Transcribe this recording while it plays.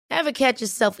Ever catch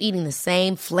yourself eating the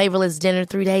same flavorless dinner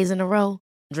 3 days in a row?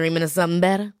 Dreaming of something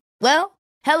better? Well,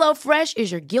 HelloFresh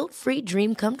is your guilt-free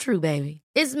dream come true, baby.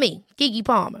 It's me, Keke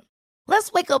Palmer.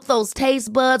 Let's wake up those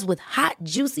taste buds with hot,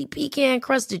 juicy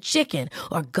pecan-crusted chicken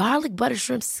or garlic butter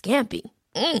shrimp scampi.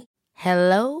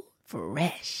 Hello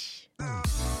Fresh.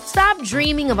 Stop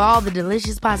dreaming of all the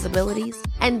delicious possibilities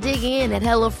and dig in at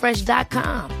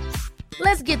HelloFresh.com.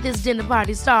 Let's get this dinner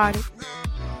party started.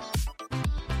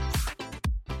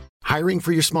 Hiring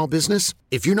for your small business?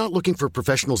 If you're not looking for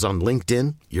professionals on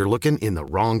LinkedIn, you're looking in the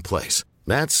wrong place.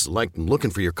 That's like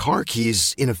looking for your car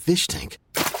keys in a fish tank.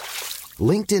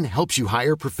 LinkedIn helps you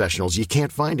hire professionals you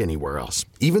can't find anywhere else,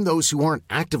 even those who aren't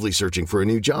actively searching for a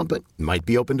new job but might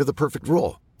be open to the perfect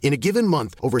role. In a given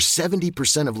month, over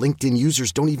 70% of LinkedIn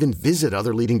users don't even visit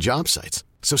other leading job sites.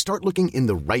 So start looking in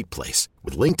the right place.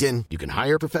 With LinkedIn, you can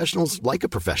hire professionals like a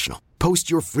professional.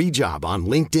 Post your free job on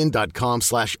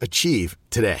linkedin.com/achieve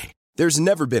today. There's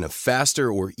never been a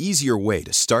faster or easier way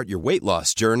to start your weight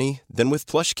loss journey than with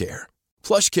PlushCare.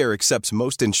 PlushCare accepts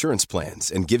most insurance plans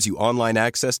and gives you online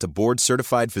access to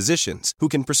board-certified physicians who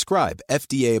can prescribe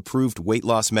FDA-approved weight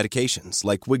loss medications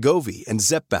like Wegovy and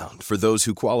Zepbound for those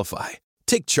who qualify.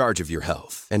 Take charge of your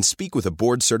health and speak with a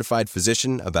board-certified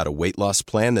physician about a weight loss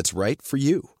plan that's right for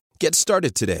you. Get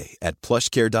started today at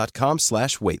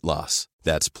plushcare.com/weight loss.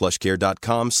 That's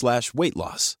plushcare.com/weight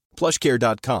loss.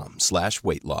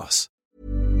 plushcare.com/weight loss.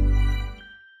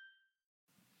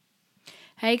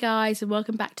 Hey guys, and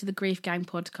welcome back to the Grief Gang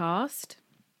podcast.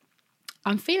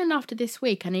 I'm feeling after this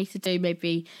week I need to do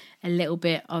maybe a little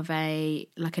bit of an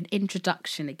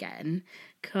introduction again,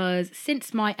 because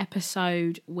since my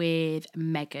episode with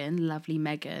Megan, lovely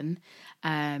Megan,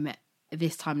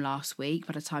 this time last week,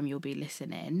 by the time you'll be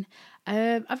listening,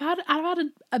 I've had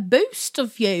a boost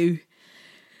of you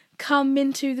come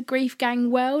into the Grief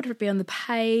Gang world. It'll be on the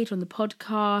page, on the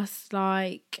podcast,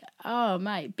 like, oh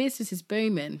mate, business is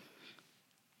booming.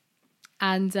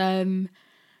 And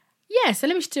yeah, so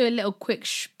let me just do a little quick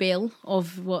spiel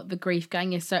of what the Grief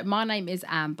Gang is. So my name is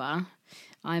Amber.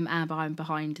 I'm Amber. I'm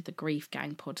behind the Grief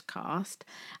Gang podcast.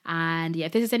 And yeah,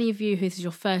 if this is any of you who this is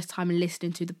your first time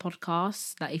listening to the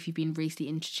podcast, like if you've been recently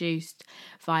introduced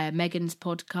via Megan's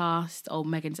podcast or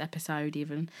Megan's episode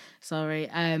even, sorry.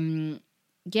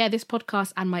 Yeah, this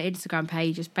podcast and my Instagram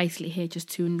page is basically here just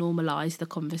to normalise the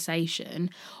conversation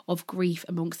of grief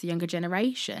amongst the younger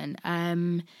generation.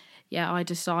 Yeah, I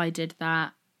decided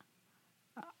that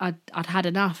I'd had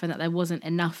enough and that there wasn't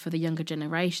enough for the younger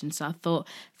generation. So I thought,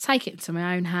 take it into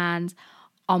my own hands.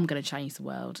 I'm going to change the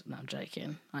world. No, I'm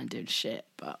joking. I ain't doing shit,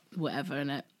 but whatever,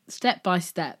 innit? Step by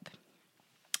step.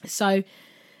 So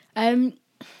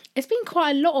it's been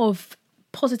quite a lot of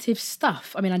positive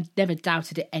stuff. I mean, I never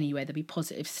doubted it anyway. There'd be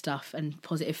positive stuff and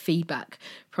positive feedback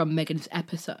from Megan's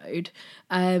episode.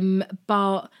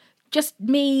 But just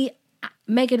me,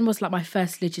 Megan was like my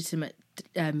first legitimate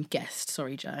guest.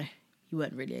 Sorry, Joe. You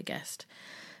weren't really a guest.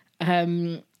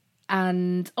 And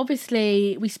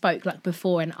obviously we spoke like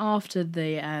before and after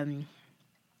the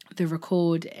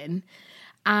recording,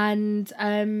 and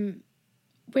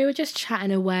we were just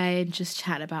chatting away and just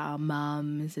chatting about our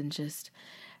mums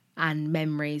and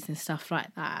memories and stuff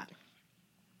like that.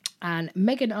 And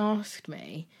Megan asked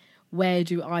me, where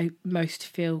do I most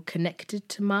feel connected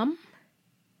to mum?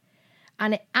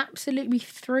 And it absolutely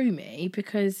threw me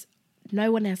because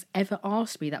no one has ever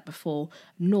asked me that before,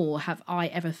 nor have I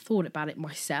ever thought about it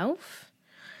myself.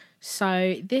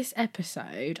 So this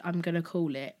episode, I'm going to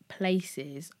call it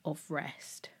Places of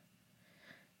Rest.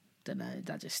 Don't know,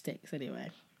 that just sticks anyway.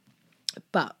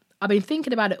 But I've been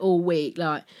thinking about it all week.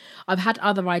 Like, I've had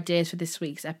other ideas for this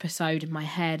week's episode in my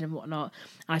head and whatnot.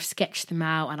 I've sketched them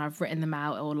out and I've written them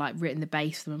out, or like written the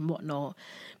base of them and whatnot.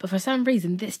 But for some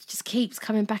reason, this just keeps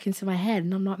coming back into my head.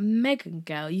 And I'm like, Megan,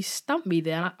 girl, you stumped me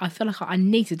there. And I feel like I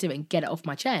need to do it and get it off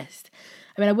my chest.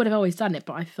 I mean, I would have always done it,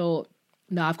 but I thought,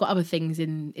 no, I've got other things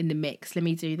in the mix. Let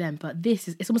me do them. But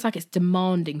it's almost like it's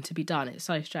demanding to be done. It's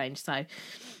so strange. So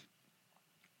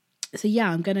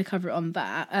yeah, I'm going to cover it on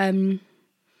that.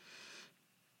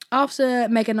 After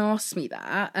Megan asked me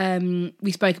that,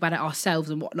 we spoke about it ourselves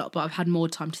and whatnot, but I've had more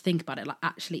time to think about it, like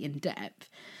actually in depth.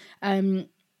 And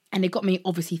it got me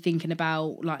obviously thinking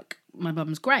about like my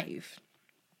mum's grave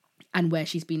and where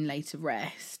she's been laid to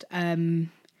rest.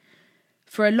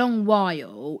 For a long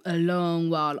while,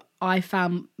 I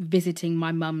found visiting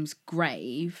my mum's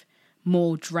grave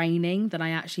more draining than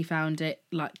I actually found it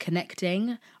like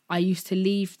connecting. I used to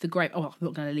leave the grave. Oh, I'm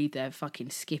not going to leave there fucking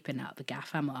skipping out the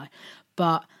gaff, am I?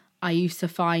 But I used to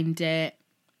find it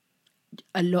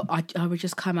a lot. I would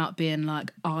just come out being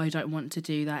like, oh, I don't want to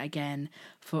do that again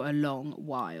for a long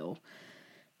while.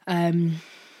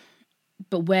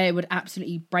 But where it would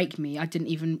absolutely break me, I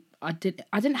didn't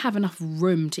have enough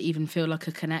room to even feel like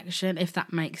a connection, if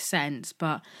that makes sense.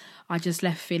 But I just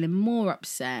left feeling more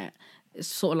upset. It's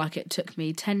sort of like it took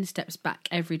me 10 steps back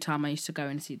every time I used to go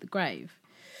and see the grave.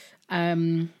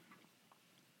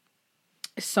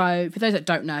 So for those that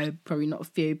don't know, probably not a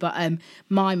few, but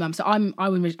my mum, so I'm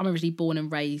originally born and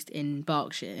raised in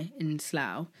Berkshire, in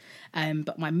Slough,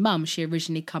 but my mum, she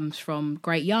originally comes from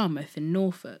Great Yarmouth in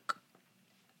Norfolk.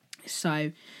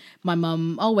 So my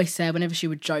mum always said, whenever she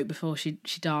would joke before she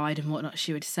died and whatnot,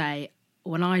 she would say,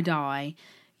 when I die,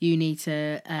 you need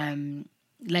to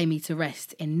lay me to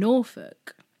rest in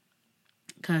Norfolk,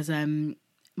 because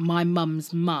my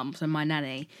mum's mum, so my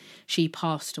nanny, she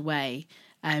passed away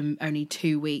only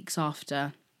 2 weeks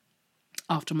after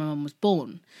my mum was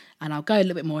born. And I'll go a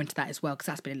little bit more into that as well, because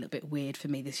that's been a little bit weird for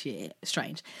me this year.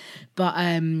 Strange. But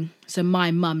so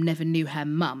my mum never knew her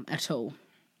mum at all.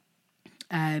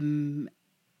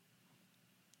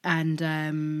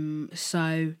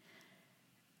 So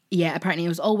yeah, apparently it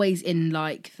was always in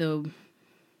like the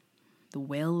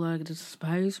will, I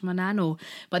suppose, my nan,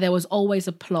 but there was always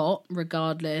a plot,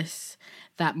 regardless,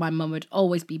 that my mum would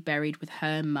always be buried with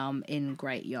her mum in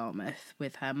Great Yarmouth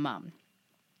with her mum.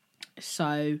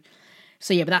 So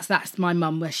yeah, but that's my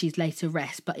mum where she's laid to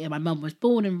rest. But yeah, my mum was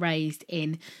born and raised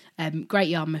in Great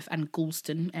Yarmouth and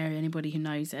Galston area, anybody who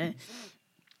knows it.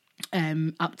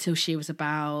 Up till she was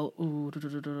about,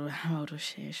 how old was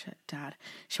she? Dad.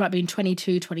 She might have been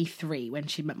 22, 23 when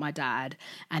she met my dad,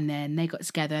 and then they got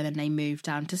together and then they moved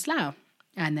down to Slough.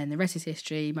 And then the rest is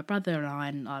history, my brother and I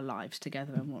and our lives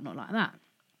together and whatnot like that.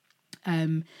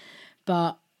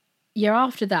 But yeah,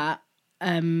 after that,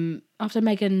 after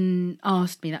Megan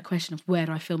asked me that question of where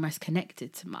do I feel most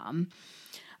connected to mum,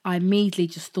 I immediately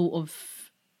just thought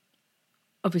of,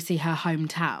 obviously, her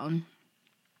hometown.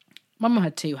 My mum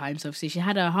had two homes, obviously. She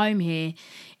had her home here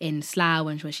in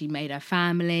Slough, where she made her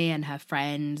family and her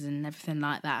friends and everything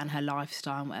like that, and her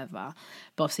lifestyle and whatever.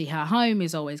 But obviously her home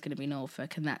is always going to be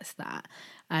Norfolk, and that's that.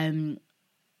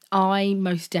 I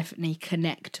most definitely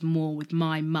connect more with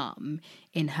my mum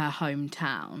in her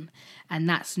hometown. And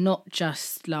that's not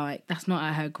just like, that's not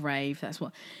at her grave. That's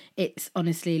what, it's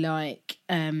honestly like,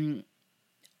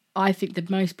 I think the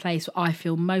most place where I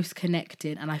feel most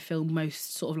connected and I feel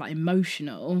most sort of like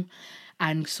emotional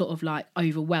and sort of like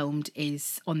overwhelmed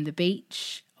is on the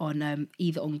beach, on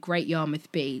either on Great Yarmouth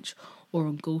Beach or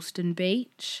on Galston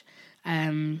Beach.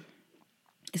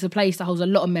 It's a place that holds a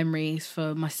lot of memories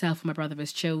for myself and my brother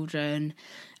as children.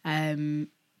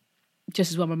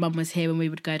 Just as when my mum was here, when we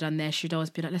would go down there, she'd always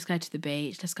be like, let's go to the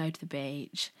beach.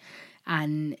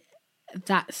 And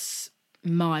that's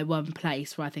my one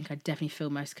place where I think I definitely feel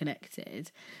most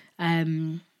connected.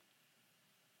 Definitely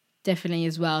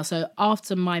as well. So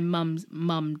after my mum's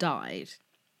mum died,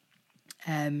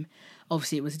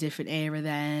 obviously it was a different era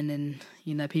then, and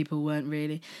you know, people weren't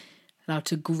really allowed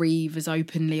to grieve as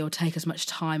openly or take as much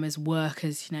time as work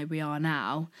as, you know, we are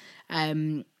now.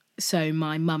 So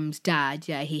my mum's dad,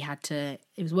 yeah, he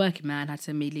was a working man, had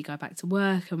to immediately go back to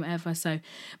work and whatever. So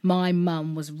my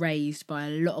mum was raised by a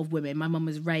lot of women. My mum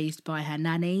was raised by her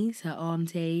nannies, her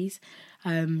aunties.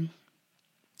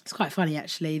 It's quite funny,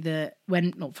 actually, that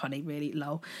not funny, really,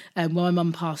 lol. When my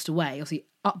mum passed away, obviously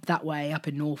up that way, up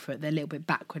in Norfolk, they're a little bit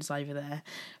backwards over there.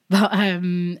 But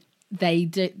they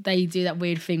do that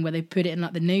weird thing where they put it in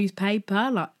like the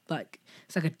newspaper, like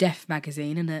it's like a death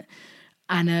magazine, isn't it?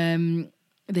 And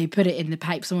they put it in the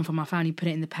paper. Someone from my family put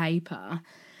it in the paper,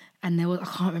 and there was, I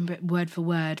can't remember it word for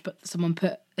word, but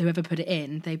whoever put it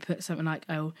in, they put something like,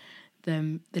 oh,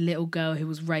 the little girl who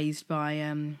was raised by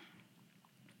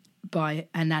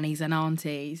her nannies and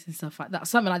aunties and stuff like that.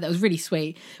 Something like that. It was really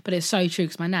sweet, but it's so true,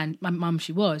 because my mum,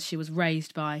 she was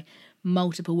raised by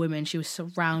multiple women. She was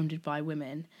surrounded by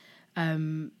women.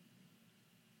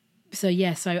 So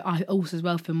I also as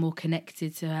well feel more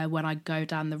connected to her when I go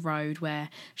down the road where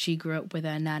she grew up with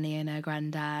her nanny and her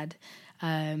granddad.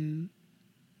 And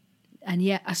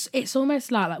yeah, it's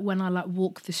almost like when I like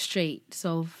walk the streets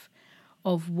of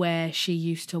where she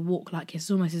used to walk, like it's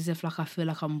almost as if like I feel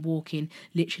like I'm walking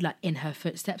literally like in her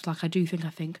footsteps. Like I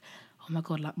think, oh my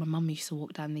God, like my mum used to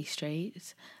walk down these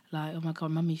streets. Like, oh my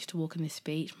God, mum used to walk in this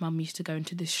beach. Mum used to go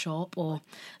into this shop, or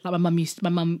like my mum used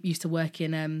to work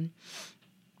in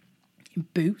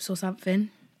Boots or something.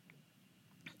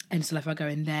 And so if I go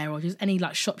in there, or just any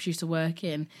like shops she used to work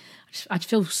in, I just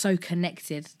feel so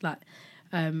connected. Like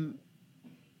when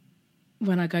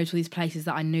I go to these places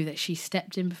that I knew that she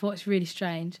stepped in before, it's really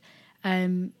strange.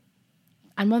 And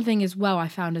one thing as well I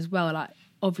found as well, like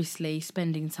obviously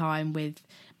spending time with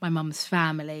my mum's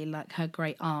family, like her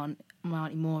great aunt, my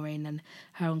Auntie Maureen and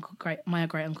my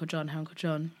great uncle John, her Uncle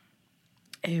John,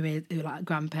 who are like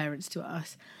grandparents to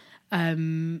us.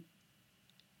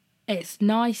 It's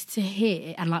nice to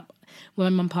hear, and like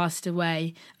when my mum passed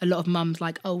away, a lot of mums,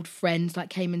 like old friends, like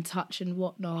came in touch and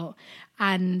whatnot.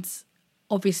 And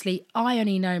obviously, I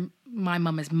only know my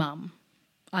mum as mum.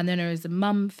 I know her as a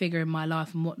mum figure in my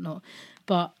life and whatnot.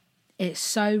 But it's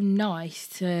so nice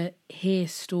to hear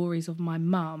stories of my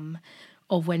mum,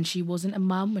 of when she wasn't a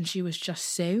mum, when she was just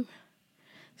Sue.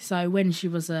 So when she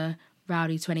was a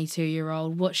rowdy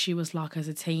 22-year-old, what she was like as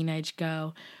a teenage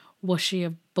girl. Was she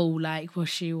a ball ache? Was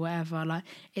she whatever? Like,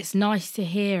 it's nice to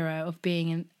hear her, of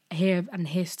being hear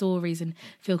stories and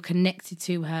feel connected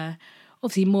to her.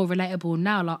 Obviously, more relatable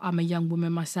now. Like, I'm a young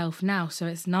woman myself now, so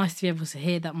it's nice to be able to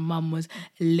hear that my mum was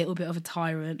a little bit of a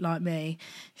tyrant like me.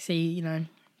 See, you know,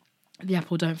 the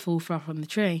apple don't fall far from the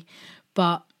tree.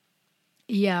 But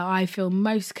yeah, I feel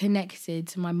most connected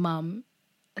to my mum,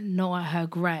 not at her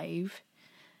grave.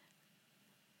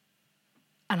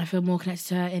 And I feel more connected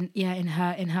to her in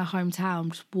her hometown,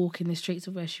 just walking the streets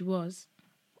of where she was.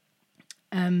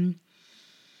 Obviously,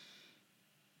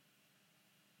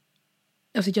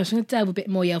 Josh, I'm going to delve a bit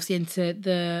more, obviously, into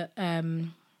the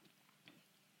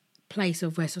place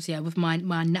of where, obviously, with my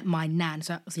nan.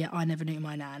 So, obviously, I never knew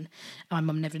my nan. My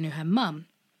mum never knew her mum.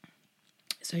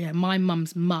 So, yeah, my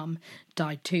mum's mum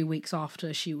died 2 weeks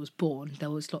after she was born. There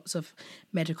was lots of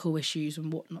medical issues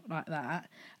and whatnot like that.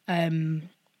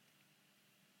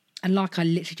 And like I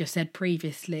literally just said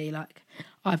previously, like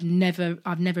I've never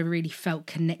really felt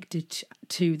connected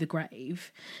to the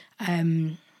grave.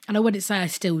 And I wouldn't say I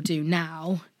still do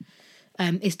now.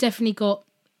 It's definitely got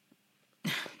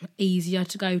easier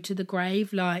to go to the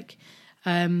grave. Like,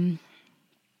 I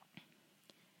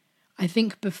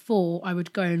think before I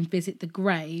would go and visit the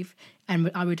grave,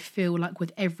 and I would feel like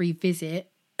with every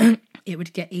visit, it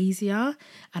would get easier.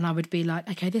 And I would be like,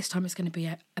 okay, this time it's going to be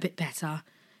a bit better.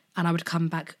 And I would come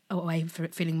back away for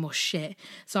it feeling more shit.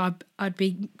 So I'd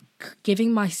be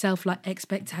giving myself like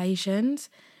expectations.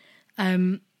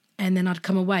 And then I'd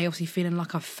come away obviously feeling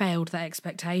like I've failed that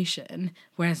expectation.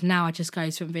 Whereas now I just go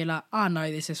to it and be like, oh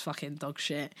no, this is fucking dog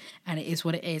shit. And it is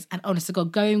what it is. And honest to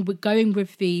God, going with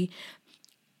the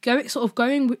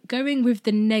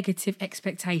negative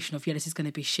expectation of, yeah, this is going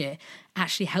to be shit,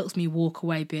 actually helps me walk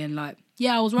away being like,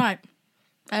 yeah, I was right.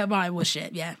 Right, it was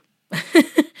shit, yeah.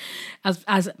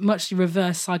 as much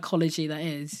reverse psychology that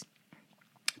is,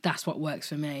 that's what works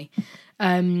for me.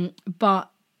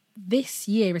 But this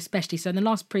year especially, so in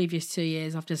the previous 2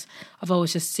 years, I've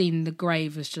always just seen the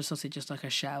grave as just obviously just like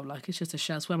a shell. Like, it's just a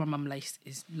shell. It's where my mum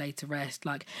is laid to rest.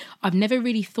 Like, I've never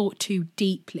really thought too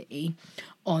deeply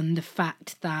on the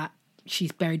fact that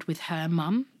she's buried with her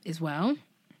mum as well.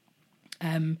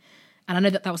 And I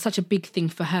know that was such a big thing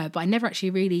for her, but I never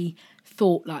actually really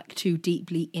thought like too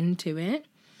deeply into it.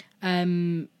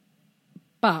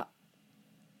 But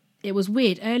it was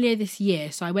weird earlier this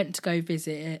year. So I went to go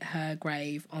visit her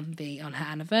grave on her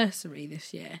anniversary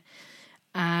this year.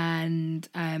 And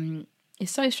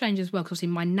it's so strange as well, because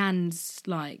obviously my nan's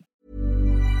like...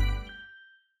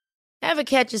 Ever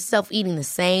catch yourself eating the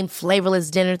same flavorless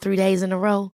dinner 3 days in a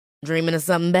row? Dreaming of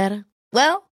something better?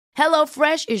 Well,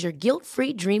 HelloFresh is your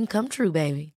guilt-free dream come true,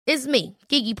 baby. It's me,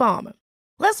 Keke Palmer.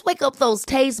 Let's wake up those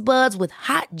taste buds with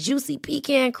hot, juicy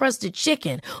pecan-crusted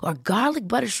chicken or garlic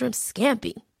butter shrimp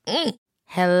scampi.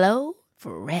 Hello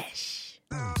Fresh.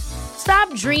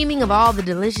 Stop dreaming of all the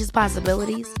delicious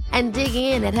possibilities and dig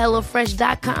in at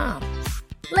HelloFresh.com.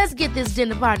 Let's get this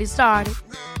dinner party started.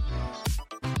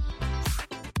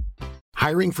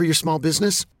 Hiring for your small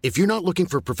business? If you're not looking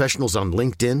for professionals on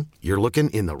LinkedIn, you're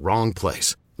looking in the wrong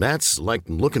place. That's like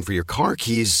looking for your car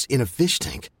keys in a fish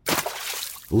tank.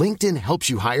 LinkedIn helps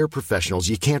you hire professionals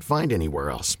you can't find anywhere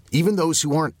else, even those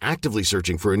who aren't actively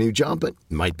searching for a new job but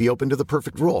might be open to the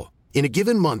perfect role. In a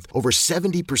given month, over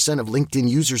 70% of LinkedIn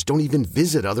users don't even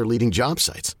visit other leading job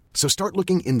sites. So start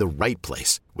looking in the right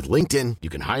place. With LinkedIn, you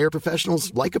can hire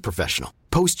professionals like a professional.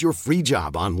 Post your free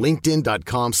job on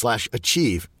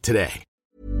linkedin.com/achieve today.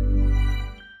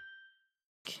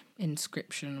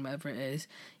 Inscription, whatever it is,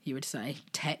 you would say,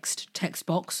 text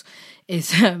box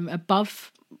is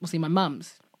above, obviously, my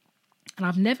mum's. And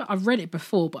I've read it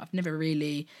before, but I've never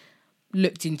really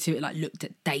looked into it, like looked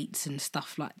at dates and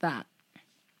stuff like that.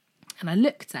 And I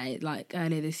looked at it like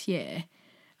earlier this year,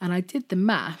 and I did the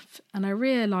math, and I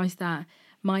realised that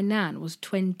my nan was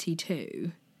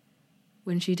 22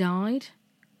 when she died.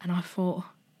 And I thought,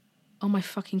 oh my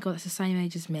fucking God, that's the same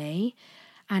age as me.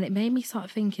 And it made me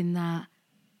start thinking that,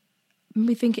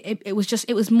 it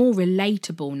was more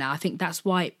relatable now. I think that's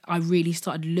why I really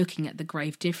started looking at the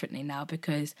grave differently now,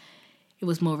 because it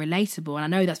was more relatable. And I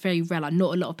know that's very rare. Like,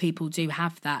 not a lot of people do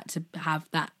have that, to have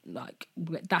that, like,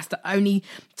 that's the only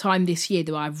time this year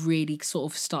that I've really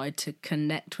sort of started to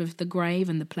connect with the grave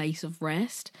and the place of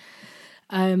rest.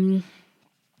 And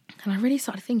I really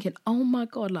started thinking, oh my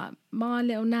God, like, my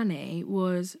little nanny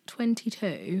was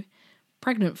 22,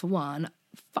 pregnant for one.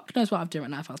 Fuck knows what I'd do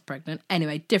right now if I was pregnant.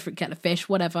 Anyway, different kettle of fish,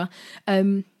 whatever.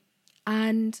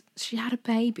 And she had a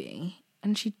baby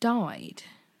and she died.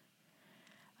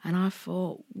 And I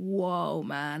thought, whoa,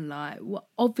 man, like,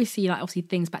 obviously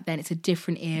things back then, it's a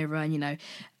different era, and, you know,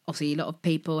 obviously a lot of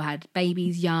people had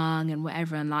babies young and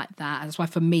whatever and like that. And that's why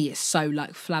for me it's so,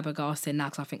 like, flabbergasting now,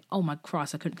 because I think, oh my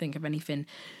Christ, I couldn't think of anything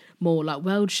more, like,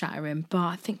 world-shattering. But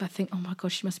I think, oh my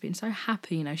gosh, she must have been so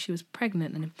happy, you know, she was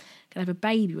pregnant and gonna have a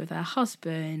baby with her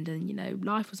husband, and, you know,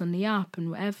 life was on the up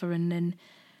and whatever. And then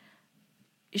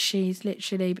she's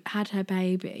literally had her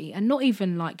baby, and not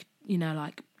even, like, you know,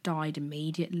 like, died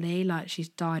immediately. Like, she's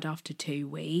died after 2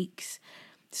 weeks.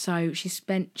 So she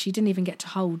didn't even get to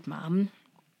hold mum.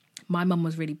 My mum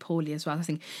was really poorly as well, I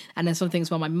think. And there's some things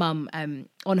where my mum,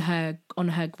 on her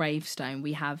gravestone,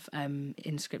 we have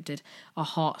inscripted, "A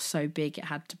heart so big it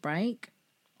had to break."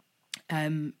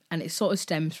 And it sort of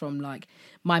stems from, like,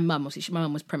 my mum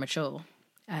was premature.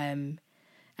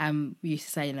 And we used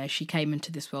to say, you know, she came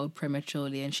into this world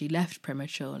prematurely and she left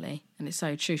prematurely. And it's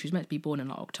so true. She was meant to be born in,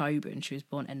 like, October, and she was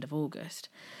born end of August.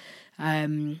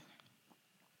 I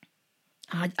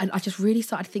just really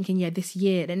started thinking, yeah, this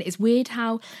year, and it's weird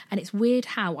how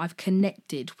I've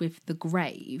connected with the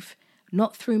grave,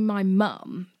 not through my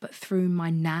mum, but through my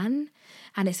nan.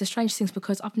 And it's a strange thing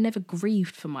because I've never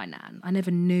grieved for my nan. I never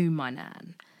knew my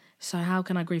nan. So how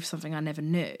can I grieve for something I never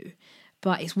knew?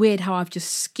 But it's weird how I've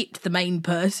just skipped the main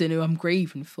person who I'm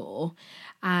grieving for,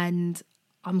 and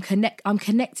I'm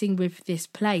connecting with this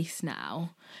place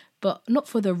now, but not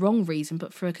for the wrong reason,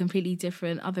 but for a completely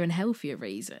different, other and healthier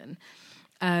reason.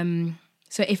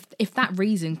 So if that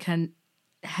reason can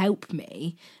help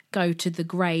me go to the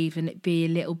grave and it be a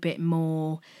little bit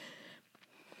more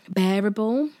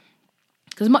bearable,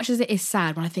 because as much as it is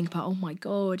sad when I think about, oh my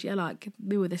God, yeah, like,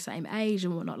 we were the same age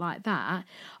and whatnot like that,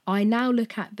 I now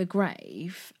look at the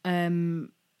grave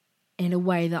in a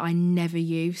way that I never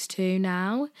used to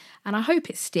now. And I hope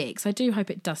it sticks. I do hope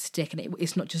it does stick, and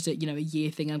it's not just a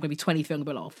year thing. I'm going to be 23 and I'm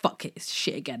going to be like, oh, fuck it, it's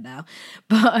shit again now.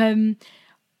 But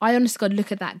I honestly got to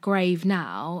look at that grave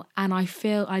now, and I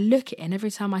look at it, and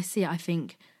every time I see it, I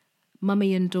think,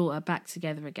 mummy and daughter back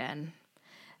together again.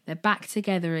 They're back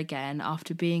together again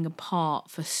after being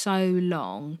apart for so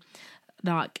long.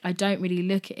 Like, I don't really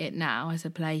look at it now as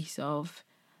a place of,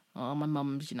 oh, my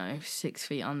mum's, 6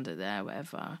 feet under there,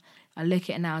 whatever. I look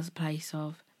at it now as a place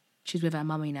of, she's with her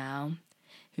mummy now,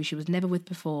 who she was never with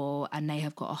before, and they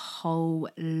have got a whole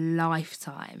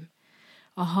lifetime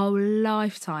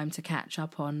to catch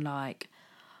up on. Like,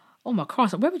 oh my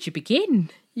Christ, where would you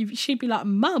begin? She'd be like,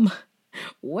 Mum,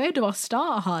 where do I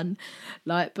start, hun?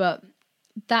 Like, but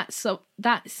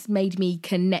that's made me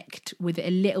connect with it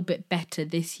a little bit better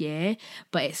this year,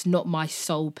 but it's not my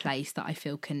sole place that I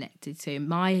feel connected to.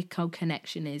 My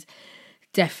connection is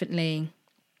definitely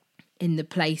in the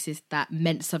places that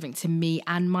meant something to me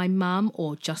and my mum,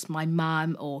 or just my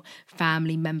mum, or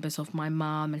family members of my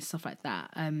mum and stuff like that.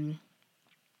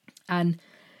 And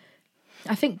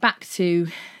I think back to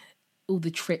all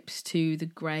the trips to the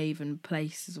grave and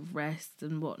places of rest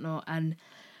and whatnot, and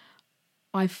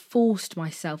I've forced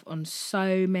myself on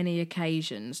so many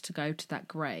occasions to go to that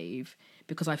grave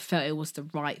because I felt it was the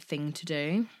right thing to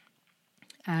do.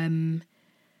 And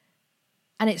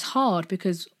it's hard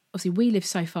because obviously we live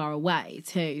so far away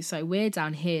too. So we're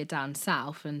down here, down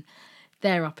south, and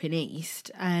they're up in east.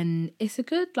 And it's a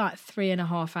good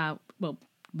 3.5 hour, well,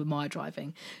 with my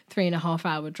driving, 3.5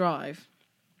 hour drive.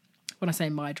 When I say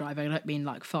my driving, I don't mean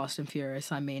like fast and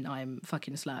furious. I mean, I'm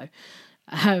fucking slow.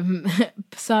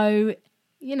 So,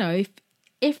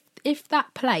 if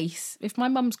that place, if my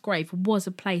mum's grave was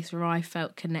a place where I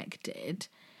felt connected,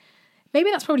 maybe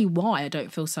that's probably why I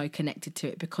don't feel so connected to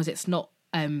it, because it's not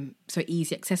so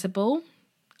easy accessible.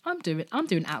 I'm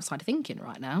doing outside thinking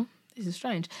right now. This is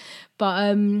strange.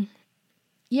 But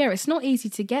it's not easy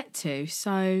to get to.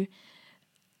 So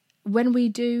when we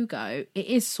do go, it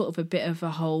is sort of a bit of a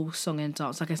whole song and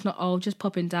dance. Like, it's not, just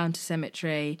popping down to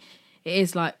cemetery. It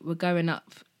is like, we're going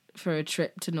up for a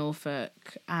trip to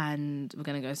Norfolk and we're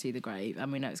going to go see the grave,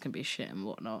 and we know it's going to be shit and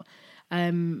whatnot.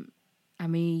 And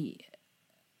we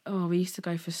used to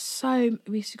go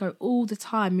all the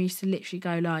time. We used to literally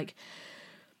go like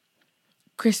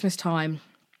Christmas time,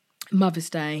 Mother's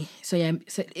Day. So yeah,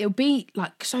 so it'll be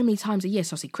like so many times a year.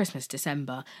 So obviously Christmas,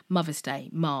 December, Mother's Day,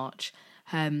 March,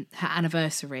 her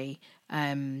anniversary,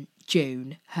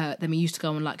 June. Then we used to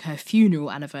go on like her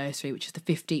funeral anniversary, which is the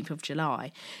 15th of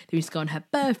July. Then we used to go on her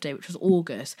birthday, which was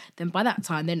August. Then by that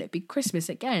time, then it'd be Christmas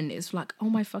again. It's like, oh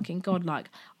my fucking God, like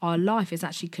our life is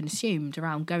actually consumed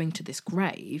around going to this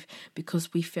grave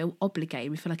because we feel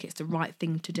obligated. We feel like it's the right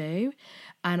thing to do.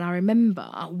 And I remember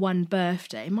one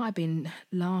birthday, it might have been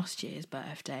last year's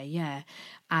birthday, yeah.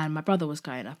 And my brother was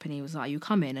going up and he was like, you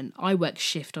come in. And I work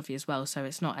shift obviously as well, so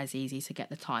it's not as easy to get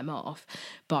the time off.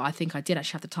 But I think I did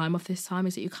actually have the time off this time.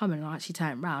 Is that you come in? And I actually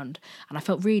turned around and I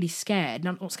felt really scared.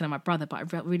 Not scared of my brother, but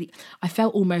I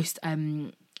felt almost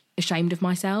ashamed of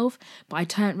myself. But I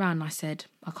turned around and I said,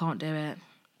 I can't do it.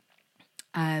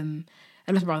 And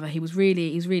my brother, he's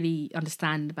really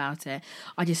understanding about it.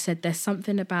 I just said there's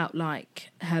something about like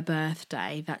her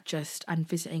birthday that just, and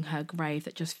visiting her grave,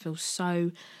 that just feels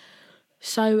so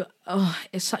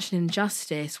it's such an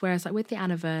injustice. Whereas like with the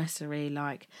anniversary,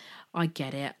 like I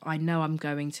get it. I know I'm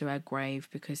going to her grave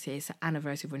because it's the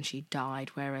anniversary of when she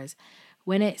died. Whereas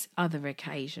when it's other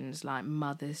occasions like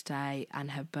Mother's Day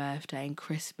and her birthday and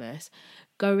Christmas,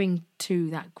 going to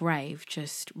that grave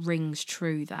just rings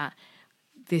true that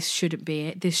this shouldn't be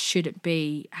it. This shouldn't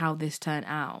be how this turned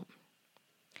out.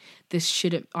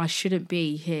 I shouldn't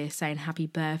be here saying happy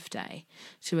birthday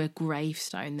to a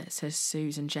gravestone that says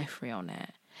Susan Jeffrey on it.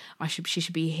 She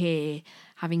should be here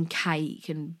having cake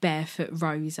and barefoot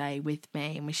rosé with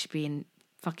me, and we should be in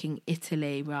fucking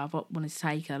Italy where I wanted to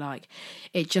take her. Like,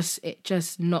 it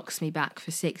just knocks me back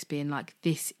for six, being like,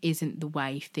 this isn't the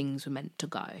way things were meant to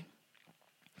go.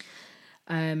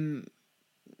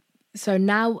 So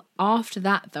now after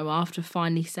that though, after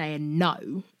finally saying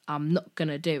no, I'm not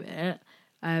gonna do it.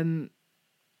 I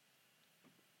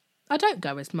don't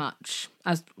go as much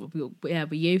as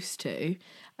we used to,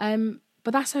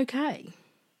 but that's okay.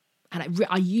 And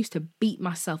I used to beat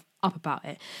myself up about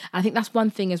it. And I think that's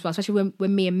one thing as well, especially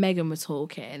when me and Megan were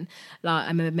talking. Like, I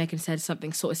remember Megan said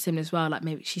something sort of similar as well. Like,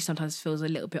 maybe she sometimes feels a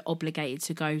little bit obligated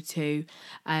to go to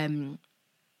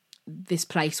this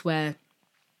place where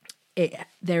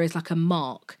there is like a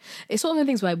mark. It's sort of the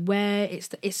things where it's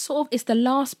the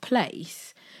last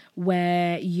place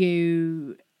where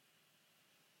you,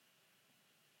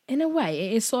 in a way,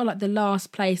 it is sort of like the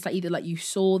last place that either like you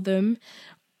saw them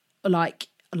or like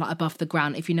above the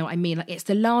ground, if you know what I mean. Like, it's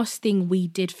the last thing we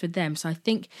did for them. So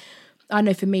I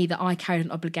know for me that I carried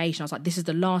an obligation. I was like, this is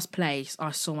the last place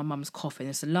I saw my mum's coffin.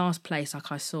 It's the last place like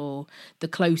I saw the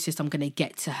closest I'm going to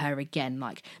get to her again.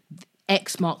 Like,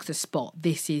 X marks the spot.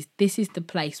 This is the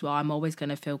place where I'm always going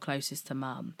to feel closest to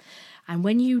mum. And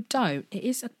when you don't, it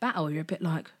is a battle. You're a bit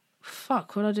like,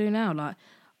 fuck, what do I do now? Like,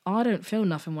 I don't feel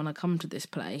nothing when I come to this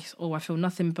place, or I feel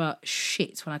nothing but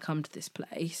shit when I come to this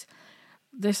place.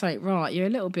 This ain't right. You're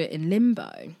a little bit in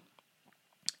limbo.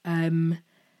 But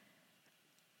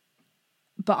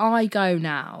I go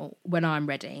now when I'm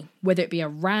ready, whether it be a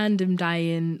random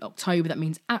day in October that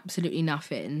means absolutely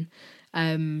nothing.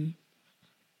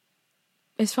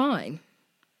 It's fine,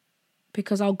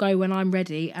 because I'll go when I'm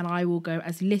ready, and I will go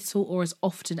as little or as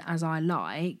often as I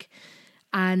like.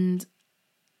 And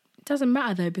it doesn't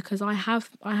matter though, because I have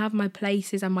my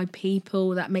places and my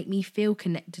people that make me feel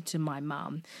connected to my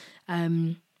mum.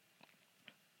 And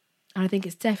I think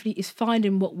it's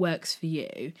finding what works for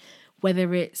you,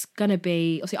 whether it's going to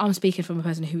be, obviously I'm speaking from a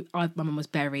person who, my mum was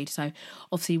buried, so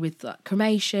obviously with like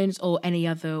cremations or any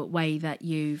other way that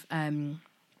you've,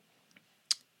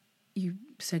 you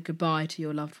said goodbye to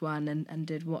your loved one and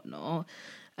did whatnot,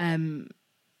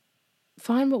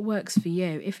 find what works for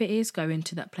you. If it is going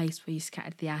to that place where you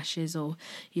scattered the ashes, or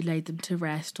you laid them to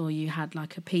rest, or you had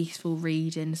like a peaceful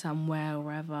reading somewhere or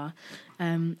wherever,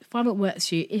 find what works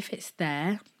for you. If it's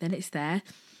there, then it's there.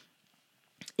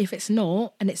 If it's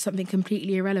not, and it's something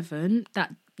completely irrelevant,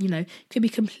 that, you know, could be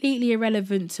completely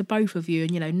irrelevant to both of you,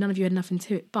 and, you know, none of you had nothing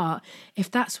to it, but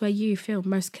if that's where you feel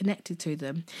most connected to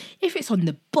them, if it's on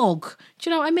the bog, do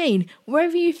you know what I mean?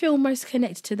 Wherever you feel most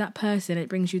connected to that person, it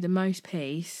brings you the most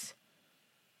peace.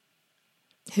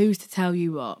 Who's to tell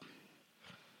you what?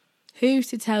 Who's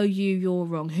to tell you you're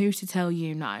wrong? Who's to tell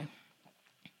you no?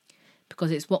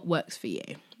 Because it's what works for you.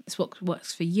 It's what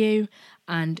works for you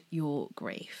and your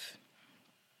grief.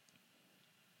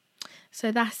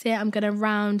 So that's it. I'm going to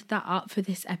round that up for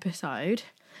this episode.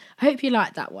 I hope you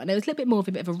liked that one. It was a little bit more of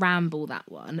a bit of a ramble, that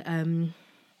one. And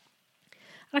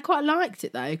I quite liked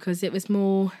it though, because it was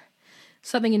more,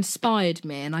 something inspired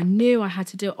me, and I knew I had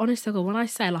to do it. Honestly, when I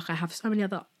say, like, I have so many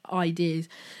other ideas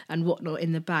and whatnot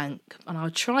in the bank, and I'll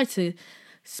try to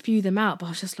spew them out, but I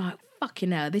was just like,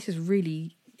 fucking hell, this is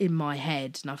really in my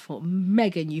head, and I thought,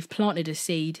 Megan, you've planted a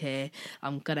seed here.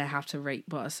 I'm gonna have to reap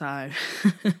what I sow.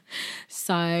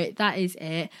 So that is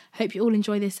it. Hope you all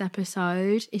enjoy this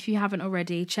episode. If you haven't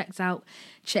already, check out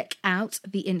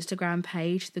the Instagram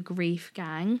page, The Grief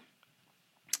Gang.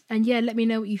 And yeah, let me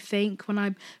know what you think when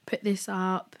I put this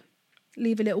up.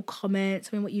 Leave a little comment,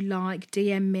 tell me what you like,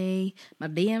 DM me. My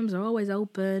DMs are always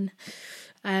open.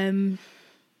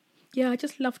 Yeah, I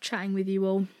just love chatting with you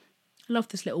all. I love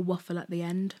this little waffle at the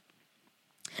end.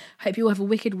 Hope you all have a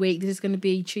wicked week. This is going to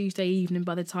be Tuesday evening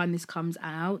by the time this comes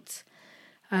out.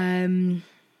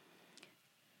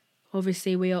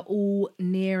 Obviously, we are all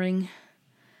nearing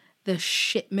the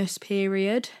shitmas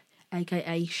period,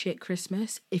 aka shit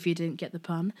Christmas, if you didn't get the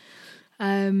pun.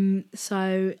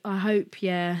 So I hope,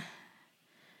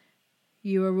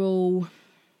 you are all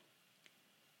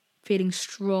feeling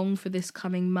strong for this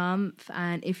coming month,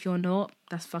 and if you're not,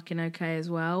 that's fucking okay as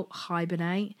well.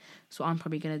 Hibernate. That's what I'm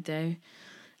probably going to do.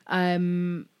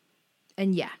 And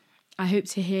yeah, I hope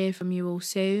to hear from you all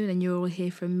soon, and you'll all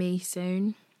hear from me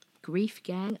soon. Grief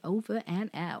Gang over and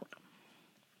out.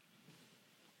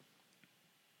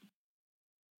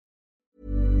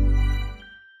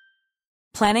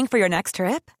 Planning for your next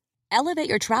trip? Elevate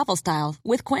your travel style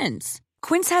with Quince.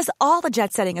 Quince has all the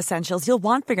jet-setting essentials you'll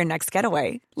want for your next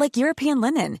getaway, like European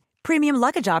linen, premium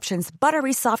luggage options,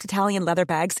 buttery soft Italian leather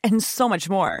bags, and so much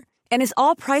more. And is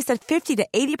all priced at 50 to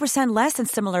 80% less than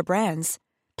similar brands.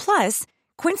 Plus,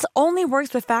 Quince only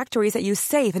works with factories that use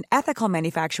safe and ethical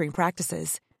manufacturing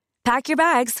practices. Pack your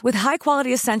bags with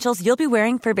high-quality essentials you'll be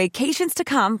wearing for vacations to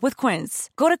come with Quince.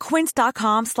 Go to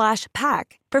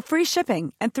quince.com/pack for free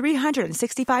shipping and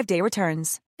 365-day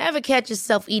returns. Ever catch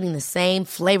yourself eating the same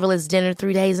flavorless dinner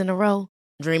 3 days in a row?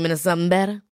 Dreaming of something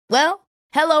better? Well,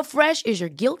 HelloFresh is your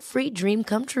guilt-free dream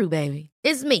come true, baby.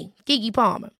 It's me, Keke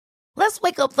Palmer. Let's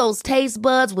wake up those taste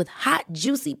buds with hot,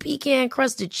 juicy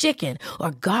pecan-crusted chicken or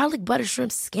garlic butter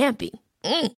shrimp scampi.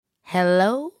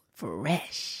 Hello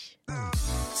Fresh.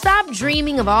 Stop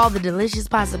dreaming of all the delicious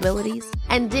possibilities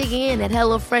and dig in at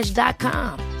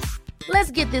HelloFresh.com. Let's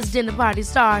get this dinner party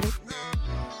started.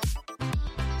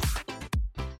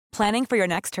 Planning for your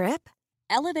next trip?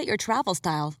 Elevate your travel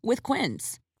style with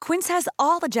Quince. Quince has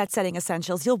all the jet-setting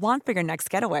essentials you'll want for your next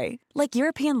getaway, like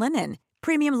European linen,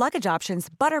 premium luggage options,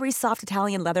 buttery soft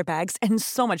Italian leather bags, and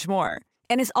so much more.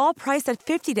 And is all priced at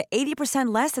 50 to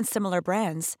 80% less than similar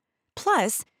brands.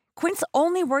 Plus, Quince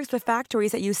only works with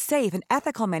factories that use safe and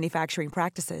ethical manufacturing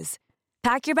practices.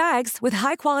 Pack your bags with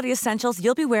high-quality essentials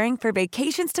you'll be wearing for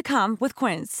vacations to come with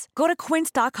Quince. Go to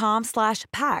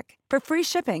quince.com/pack for free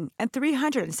shipping and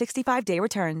 365-day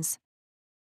returns.